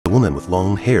woman with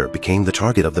long hair became the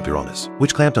target of the piranhas,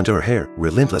 which clamped onto her hair,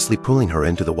 relentlessly pulling her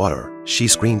into the water. She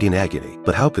screamed in agony,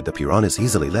 but how could the piranhas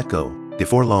easily let go?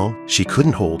 Before long, she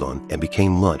couldn't hold on and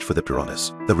became lunch for the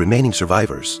piranhas. The remaining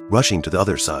survivors, rushing to the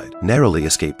other side, narrowly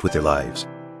escaped with their lives.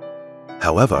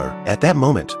 However, at that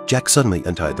moment, Jack suddenly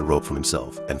untied the rope from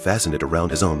himself and fastened it around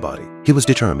his own body. He was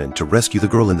determined to rescue the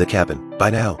girl in the cabin.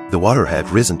 By now, the water had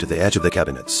risen to the edge of the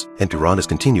cabinets, and piranhas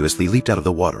continuously leaped out of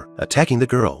the water, attacking the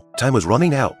girl. Time was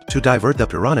running out. To divert the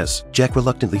piranhas, Jack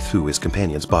reluctantly threw his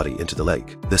companion's body into the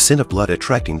lake, the scent of blood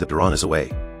attracting the piranhas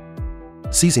away.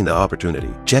 Seizing the opportunity,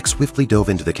 Jack swiftly dove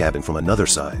into the cabin from another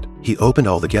side. He opened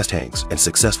all the guest tanks and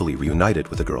successfully reunited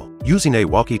with the girl. Using a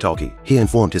walkie-talkie, he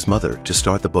informed his mother to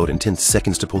start the boat in 10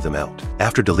 seconds to pull them out.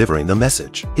 After delivering the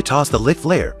message, he tossed the lit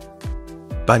flare.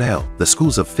 By now, the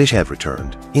schools of fish had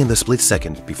returned. In the split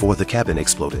second before the cabin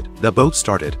exploded, the boat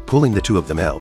started, pulling the two of them out.